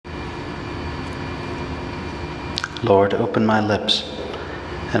Lord, open my lips,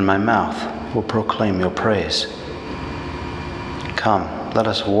 and my mouth will proclaim your praise. Come, let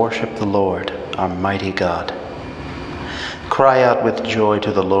us worship the Lord, our mighty God. Cry out with joy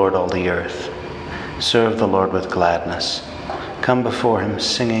to the Lord, all the earth. Serve the Lord with gladness. Come before him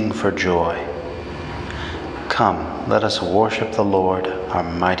singing for joy. Come, let us worship the Lord, our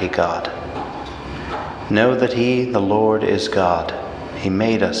mighty God. Know that he, the Lord, is God. He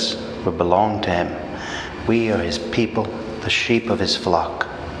made us, we belong to him. We are his people, the sheep of his flock.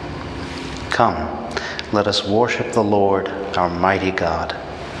 Come, let us worship the Lord, our mighty God.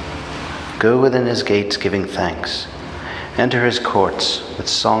 Go within his gates giving thanks. Enter his courts with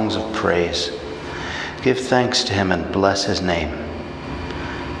songs of praise. Give thanks to him and bless his name.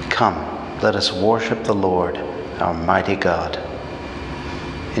 Come, let us worship the Lord, our mighty God.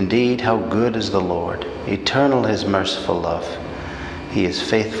 Indeed, how good is the Lord, eternal his merciful love. He is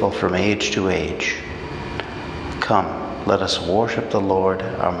faithful from age to age. Come, let us worship the Lord,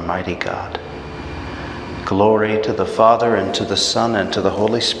 our mighty God. Glory to the Father, and to the Son, and to the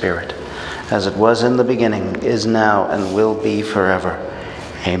Holy Spirit, as it was in the beginning, is now, and will be forever.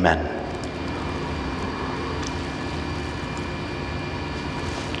 Amen.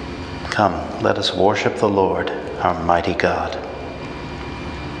 Come, let us worship the Lord, our mighty God.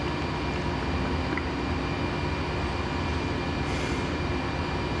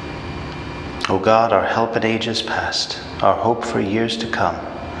 O God, our help in ages past, our hope for years to come,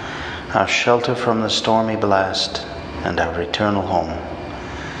 our shelter from the stormy blast, and our eternal home.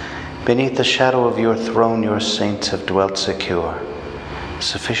 Beneath the shadow of your throne your saints have dwelt secure.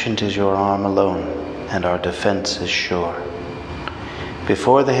 Sufficient is your arm alone, and our defense is sure.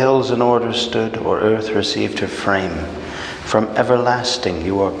 Before the hills in order stood, or earth received her frame, from everlasting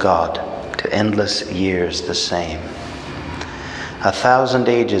you are God, to endless years the same. 1,000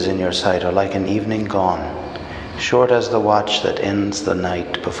 ages in your sight are like an evening gone, short as the watch that ends the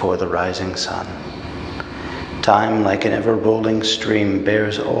night before the rising sun. Time, like an ever-rolling stream,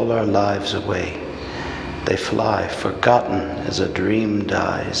 bears all our lives away. They fly, forgotten as a dream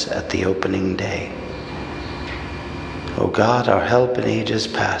dies at the opening day. O God, our help in ages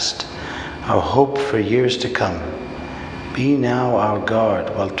past, our hope for years to come, be now our guard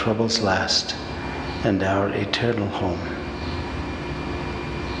while troubles last, and our eternal home.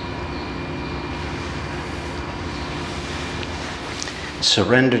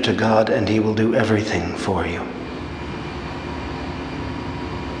 Surrender to God, and he will do everything for you.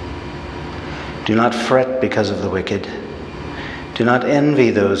 Do not fret because of the wicked. Do not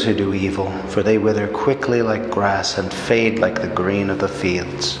envy those who do evil, for they wither quickly like grass and fade like the green of the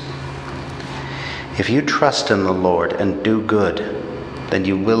fields. If you trust in the Lord and do good, then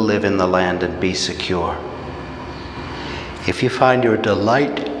you will live in the land and be secure. If you find your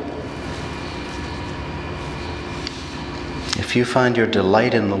delight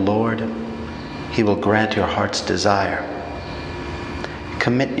in the Lord, he will grant your heart's desire.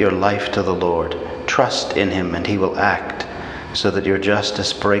 Commit your life to the Lord. Trust in him, and he will act, so that your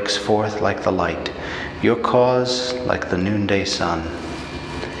justice breaks forth like the light, your cause like the noonday sun.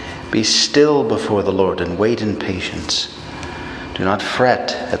 Be still before the Lord and wait in patience. Do not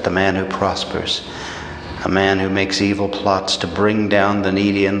fret at the man who prospers, a man who makes evil plots to bring down the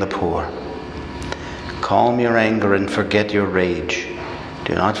needy and the poor. Calm your anger and forget your rage.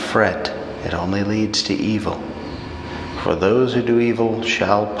 Do not fret, it only leads to evil. For those who do evil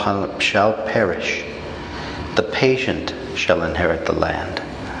shall perish. The patient shall inherit the land.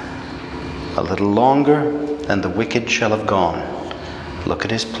 A little longer, and the wicked shall have gone. Look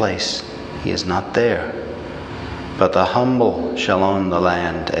at his place, he is not there. But the humble shall own the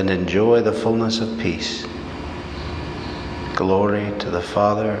land and enjoy the fullness of peace. Glory to the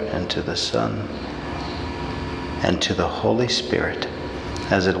Father, and to the Son, and to the Holy Spirit,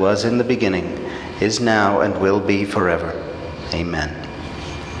 as it was in the beginning, is now, and will be forever. Amen.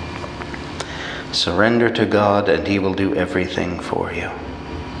 Surrender to God, and he will do everything for you.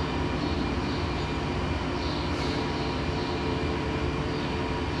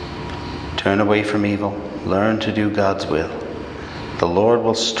 Turn away from evil. Learn to do God's will. The Lord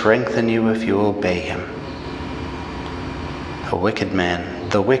will strengthen you if you obey him. The wicked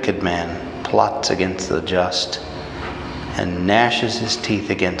man plots against the just and gnashes his teeth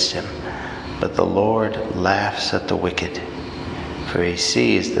against him. But the Lord laughs at the wicked, for he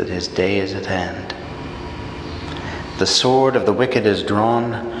sees that his day is at hand. The sword of the wicked is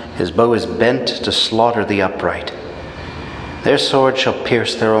drawn, his bow is bent to slaughter the upright. Their sword shall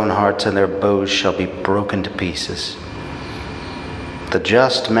pierce their own hearts, and their bows shall be broken to pieces. The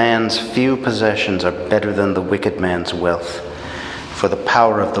just man's few possessions are better than the wicked man's wealth, For the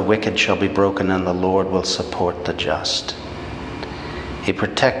power of the wicked shall be broken, and the Lord will support the just. He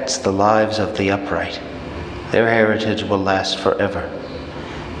protects the lives of the upright. Their heritage will last forever.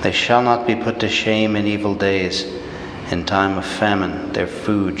 They shall not be put to shame in evil days. In time of famine, their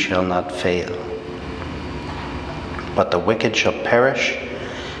food shall not fail. But the wicked shall perish,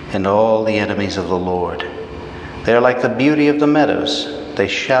 and all the enemies of the Lord. They are like the beauty of the meadows. They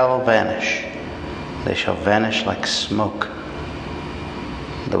shall vanish. They shall vanish like smoke.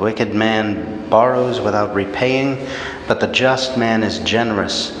 The wicked man borrows without repaying, but the just man is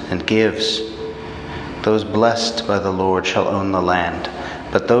generous and gives. Those blessed by the Lord shall own the land,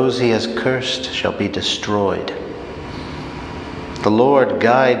 but those he has cursed shall be destroyed. The Lord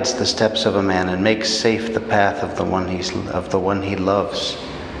guides the steps of a man and makes safe the path of the one he loves.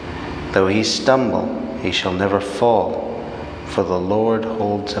 Though he stumble, he shall never fall, for the Lord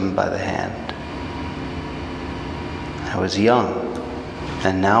holds him by the hand. I was young,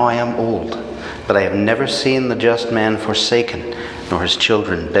 and now I am old, but I have never seen the just man forsaken, nor his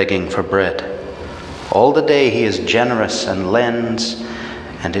children begging for bread. All the day he is generous and lends,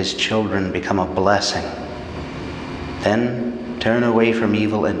 and his children become a blessing. Then turn away from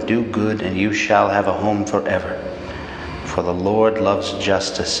evil and do good, and you shall have a home forever. For the Lord loves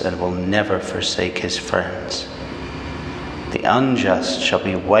justice and will never forsake his friends. The unjust shall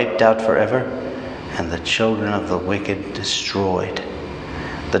be wiped out forever, and the children of the wicked destroyed.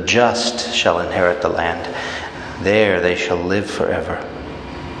 The just shall inherit the land. There they shall live forever.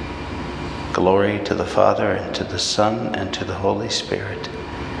 Glory to the Father, and to the Son, and to the Holy Spirit,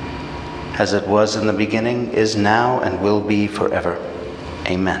 as it was in the beginning, is now, and will be forever.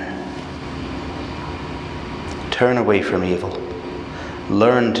 Amen. Turn away from evil.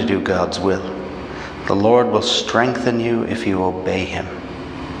 Learn to do God's will. The Lord will strengthen you if you obey him.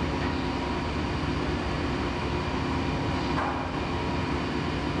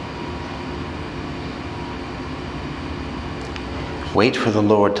 Wait for the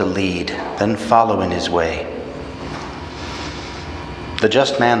Lord to lead, then follow in his way. The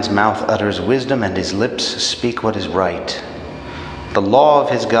just man's mouth utters wisdom, and his lips speak what is right. The law of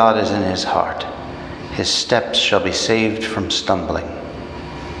his God is in his heart. His steps shall be saved from stumbling.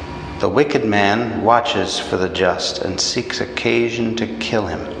 The wicked man watches for the just and seeks occasion to kill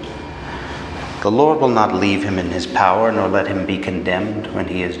him. The Lord will not leave him in his power, nor let him be condemned when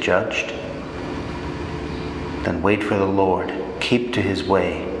he is judged. Then wait for the Lord. Keep to his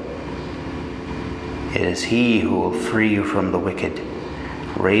way. It is he who will free you from the wicked,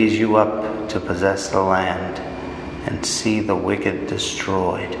 raise you up to possess the land, and see the wicked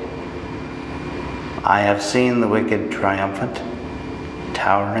destroyed. I have seen the wicked triumphant,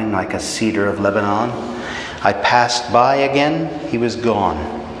 towering like a cedar of Lebanon. I passed by again, he was gone.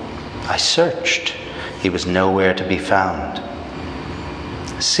 I searched, he was nowhere to be found.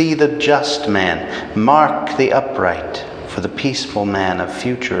 See the just man, mark the upright, for the peaceful man of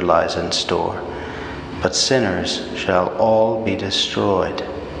future lies in store, but sinners shall all be destroyed.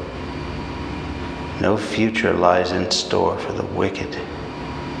 No future lies in store for the wicked.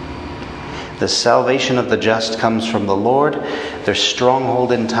 The salvation of the just comes from the Lord, their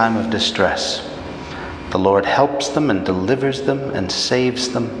stronghold in time of distress. The Lord helps them and delivers them and saves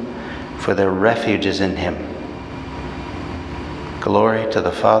them, for their refuge is in him. Glory to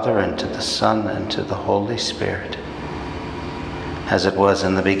the Father, and to the Son, and to the Holy Spirit, as it was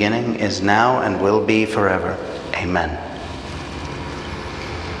in the beginning, is now, and will be forever. Amen.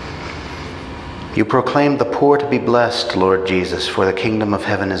 You proclaim the poor to be blessed, Lord Jesus, for the kingdom of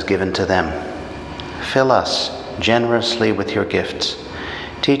heaven is given to them. Fill us generously with your gifts.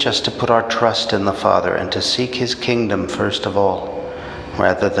 Teach us to put our trust in the Father and to seek his kingdom first of all,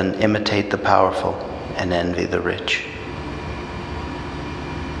 rather than imitate the powerful and envy the rich.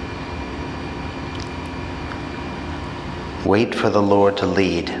 Wait for the Lord to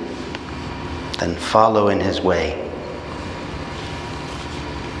lead, then follow in his way.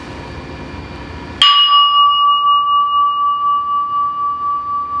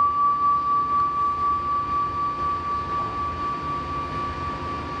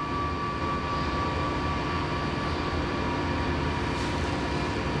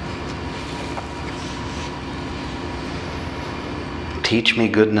 Teach me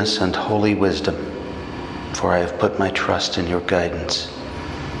goodness and holy wisdom, for I have put my trust in your guidance.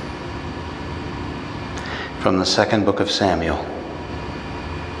 From the second book of Samuel.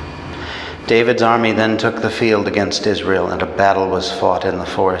 David's army then took the field against Israel, and a battle was fought in the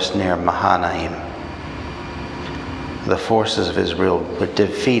forest near Mahanaim. The forces of Israel were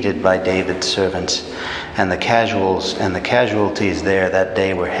defeated by David's servants, and the casualties there that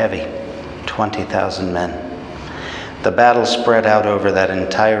day were heavy, 20,000 men. The battle spread out over that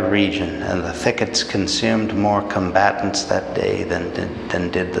entire region, and the thickets consumed more combatants that day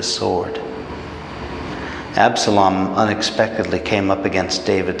than did the sword. Absalom unexpectedly came up against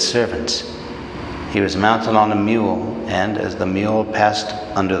David's servants. He was mounted on a mule, and as the mule passed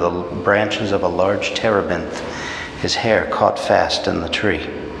under the branches of a large terebinth, his hair caught fast in the tree.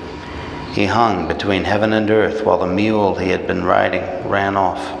 He hung between heaven and earth while the mule he had been riding ran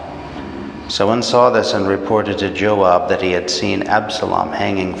off. Someone saw this and reported to Joab that he had seen Absalom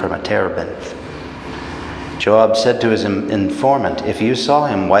hanging from a terebinth. Joab said to his informant, "If you saw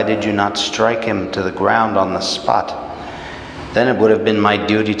him, why did you not strike him to the ground on the spot? Then it would have been my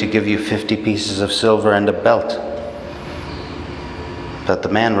duty to give you 50 pieces of silver and a belt." But the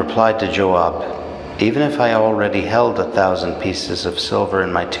man replied to Joab, "Even if I already held 1,000 pieces of silver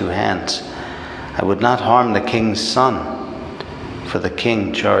in my 2 hands, I would not harm the king's son. For the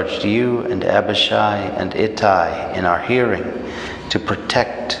king charged you and Abishai and Ittai in our hearing to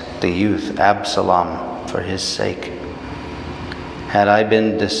protect the youth Absalom for his sake. Had I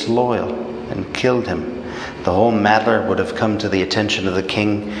been disloyal and killed him, the whole matter would have come to the attention of the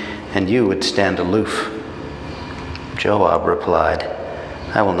king, and you would stand aloof." Joab replied,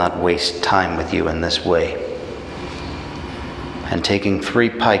 "I will not waste time with you in this way." And taking 3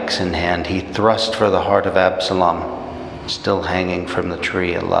 pikes in hand, he thrust for the heart of Absalom, still hanging from the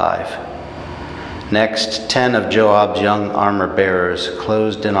tree alive. Next, 10 of Joab's young armor-bearers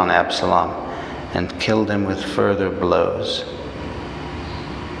closed in on Absalom and killed him with further blows.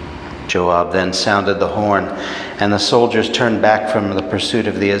 Joab then sounded the horn, and the soldiers turned back from the pursuit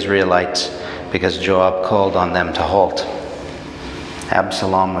of the Israelites because Joab called on them to halt.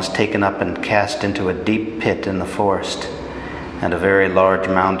 Absalom was taken up and cast into a deep pit in the forest, and a very large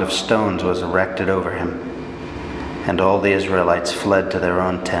mound of stones was erected over him. And all the Israelites fled to their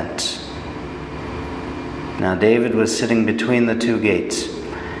own tents. Now David was sitting between the 2 gates,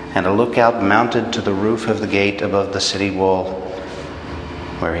 and a lookout mounted to the roof of the gate above the city wall,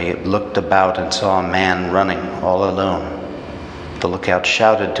 where he looked about and saw a man running all alone. The lookout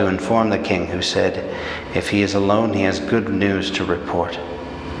shouted to inform the king, who said, "If he is alone, he has good news to report."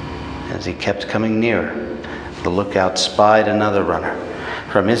 As he kept coming nearer, the lookout spied another runner.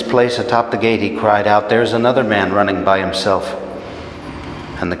 From his place atop the gate, he cried out, "There's another man running by himself."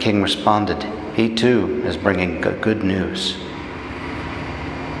 And the king responded, "He too is bringing good news."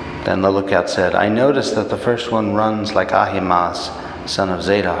 Then the lookout said, "I notice that the first one runs like Ahimaaz, son of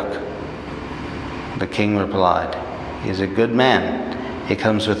Zadok." The king replied, "He's a good man. He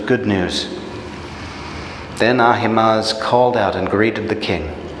comes with good news." Then Ahimaaz called out and greeted the king.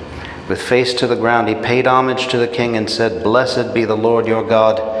 With face to the ground, he paid homage to the king and said, "Blessed be the Lord your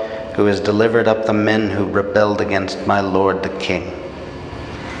God, who has delivered up the men who rebelled against my lord the king."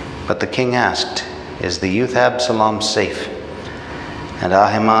 But the king asked, "Is the youth Absalom safe?" And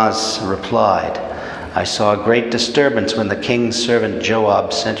Ahimaaz replied, "I saw a great disturbance when the king's servant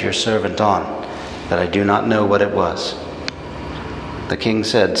Joab sent your servant on, but I do not know what it was." The king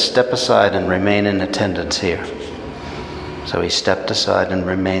said, "Step aside and remain in attendance here." So he stepped aside and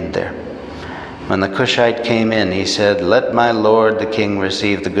remained there. When the Cushite came in, he said, "Let my lord the king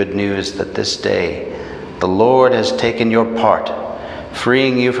receive the good news that this day the Lord has taken your part,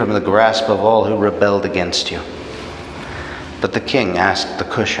 freeing you from the grasp of all who rebelled against you." But the king asked the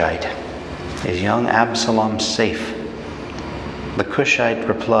Cushite, "Is young Absalom safe?" The Cushite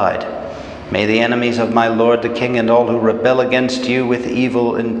replied, "May the enemies of my lord the king and all who rebel against you with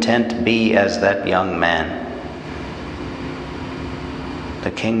evil intent be as that young man." The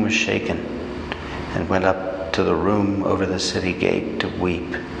king was shaken and went up to the room over the city gate to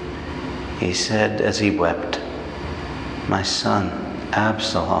weep. He said as he wept, "My son,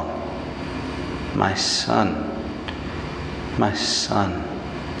 Absalom, my son,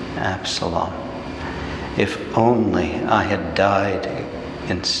 Absalom, if only I had died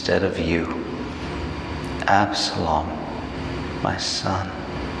instead of you. Absalom, my son,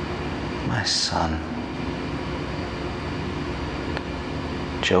 my son."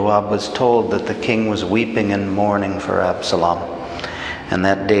 Joab was told that the king was weeping and mourning for Absalom, and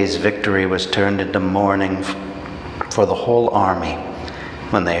that day's victory was turned into mourning for the whole army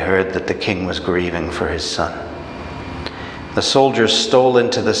when they heard that the king was grieving for his son. The soldiers stole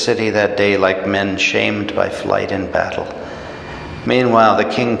into the city that day like men shamed by flight in battle. Meanwhile, the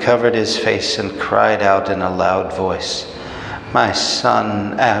king covered his face and cried out in a loud voice, "My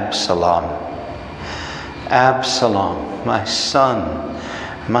son Absalom, Absalom, my son,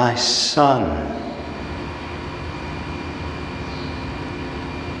 my son."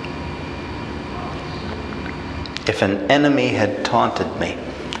 If an enemy had taunted me,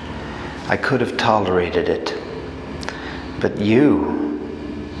 I could have tolerated it. But you,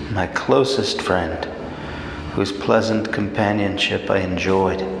 my closest friend, whose pleasant companionship I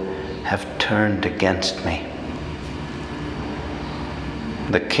enjoyed, have turned against me."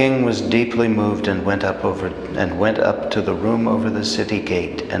 The king was deeply moved and went up to the room over the city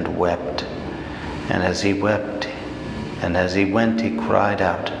gate and wept. And as he went, he cried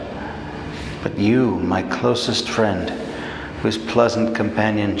out, "But you, my closest friend, whose pleasant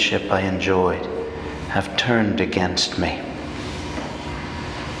companionship I enjoyed, have turned against me."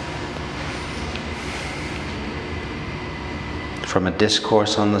 From a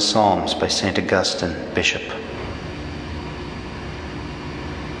Discourse on the Psalms by St. Augustine, Bishop.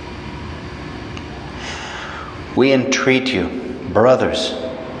 We entreat you, brothers,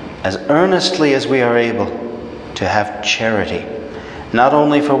 as earnestly as we are able, to have charity, not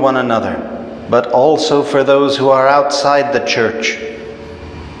only for one another, but also for those who are outside the church.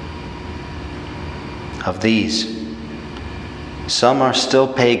 Of these, some are still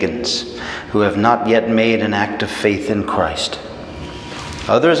pagans who have not yet made an act of faith in Christ.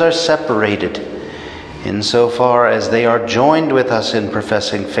 Others are separated insofar as they are joined with us in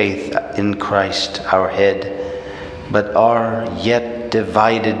professing faith in Christ our head, but are yet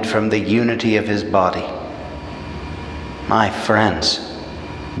divided from the unity of his body. My friends,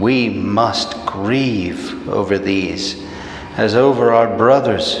 we must grieve over these as over our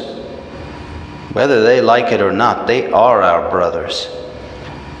brothers. Whether they like it or not, they are our brothers,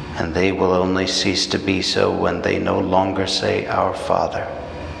 and they will only cease to be so when they no longer say, "Our Father."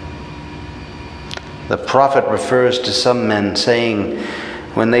 The prophet refers to some men, saying,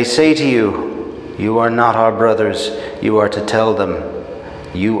 "When they say to you, 'You are not our brothers,' you are to tell them,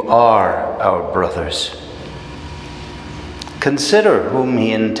 'You are our brothers.'" Consider whom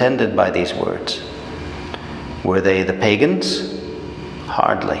he intended by these words. Were they the pagans?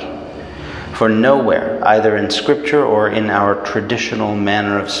 Hardly. For nowhere, either in Scripture or in our traditional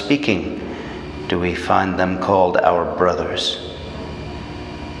manner of speaking, do we find them called our brothers.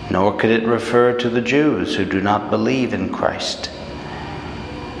 Nor could it refer to the Jews who do not believe in Christ.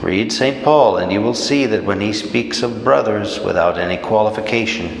 Read St. Paul, and you will see that when he speaks of brothers without any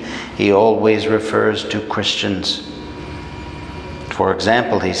qualification, he always refers to Christians. For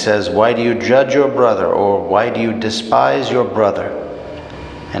example, he says, "Why do you judge your brother?" or "Why do you despise your brother?"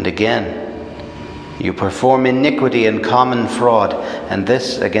 And again, "You perform iniquity and common fraud, and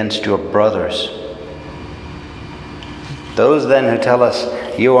this against your brothers." Those then who tell us,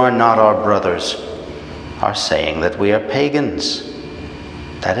 "You are not our brothers," are saying that we are pagans.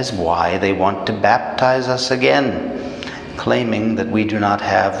 That is why they want to baptize us again, claiming that we do not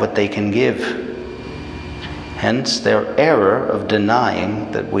have what they can give. Hence their error of denying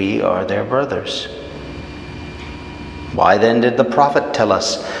that we are their brothers. Why then did the prophet tell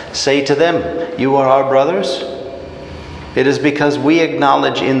us, "Say to them, 'You are our brothers'?" It is because we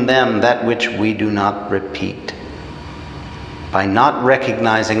acknowledge in them that which we do not repeat. By not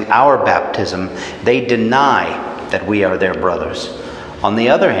recognizing our baptism, they deny that we are their brothers. On the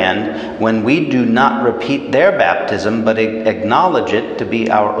other hand, when we do not repeat their baptism but acknowledge it to be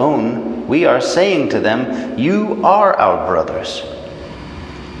our own, we are saying to them, "You are our brothers."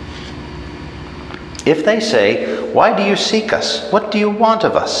 If they say, "Why do you seek us? What do you want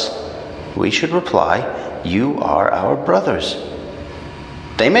of us?" we should reply, "You are our brothers."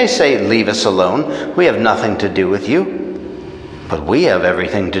 They may say, "Leave us alone. We have nothing to do with you." But we have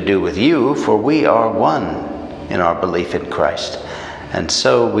everything to do with you, for we are one in our belief in Christ. And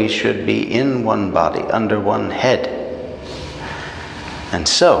so we should be in one body, under one head. And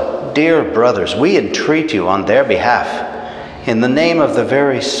so, dear brothers, we entreat you on their behalf, in the name of the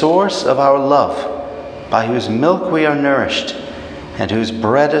very source of our love, by whose milk we are nourished, and whose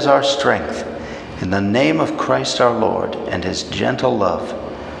bread is our strength, in the name of Christ our Lord and his gentle love,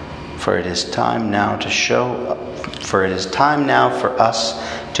 for it is time now for us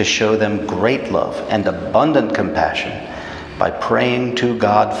to show them great love and abundant compassion, by praying to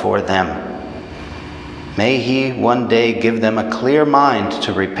God for them. May he one day give them a clear mind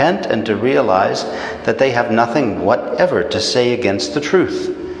to repent and to realize that they have nothing whatever to say against the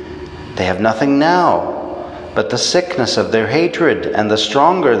truth. They have nothing now but the sickness of their hatred, and the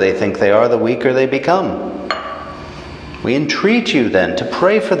stronger they think they are, the weaker they become. We entreat you then to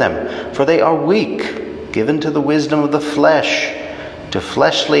pray for them, for they are weak, given to the wisdom of the flesh, to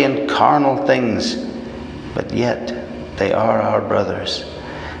fleshly and carnal things, but yet they are our brothers.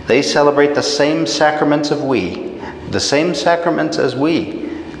 They celebrate the same sacraments as we,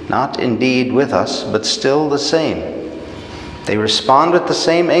 not indeed with us, but still the same. They respond with the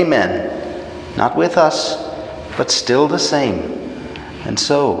same amen, not with us, but still the same. And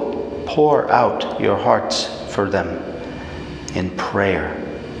so pour out your hearts for them. in prayer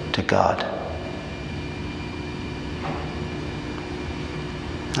to God.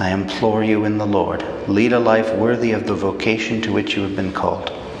 I implore you in the Lord, lead a life worthy of the vocation to which you have been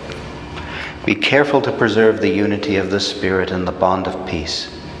called. Be careful to preserve the unity of the Spirit and the bond of peace.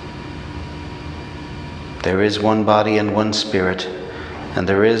 There is one body and one Spirit, and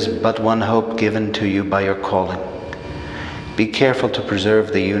there is but one hope given to you by your calling. Be careful to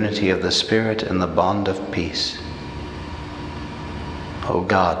preserve the unity of the Spirit and the bond of peace. O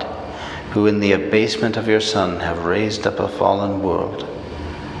God, who in the abasement of your Son have raised up a fallen world,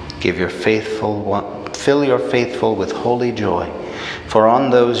 fill your faithful with holy joy, for on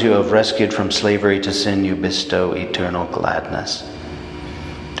those you have rescued from slavery to sin you bestow eternal gladness.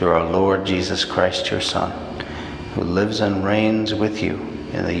 Through our Lord Jesus Christ, your Son, who lives and reigns with you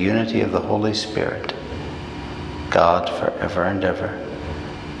in the unity of the Holy Spirit, God forever and ever.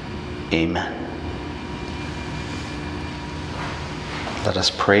 Amen. Let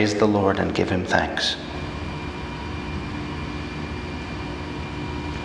us praise the Lord and give him thanks.